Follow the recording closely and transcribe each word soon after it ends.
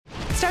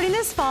Starting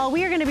this fall,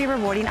 we are going to be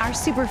rewarding our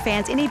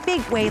Superfans in a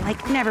big way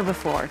like never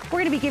before. We're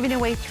going to be giving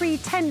away 3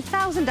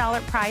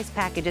 $10,000 prize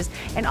packages,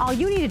 and all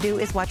you need to do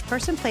is watch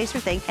Person, Place, or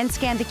Thing and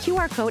scan the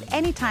QR code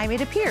anytime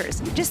it appears,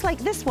 just like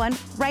this one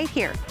right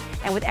here.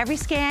 And with every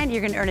scan,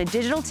 you're going to earn a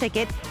digital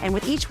ticket, and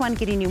with each one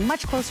getting you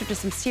much closer to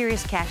some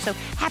serious cash. So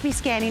happy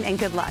scanning and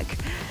good luck.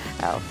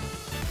 Oh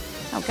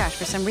gosh,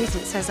 for some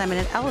reason it says I'm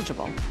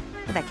ineligible.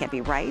 But that can't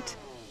be right.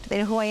 Do they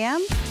know who I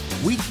am?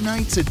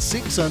 Weeknights at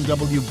 6 on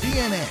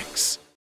WBNX.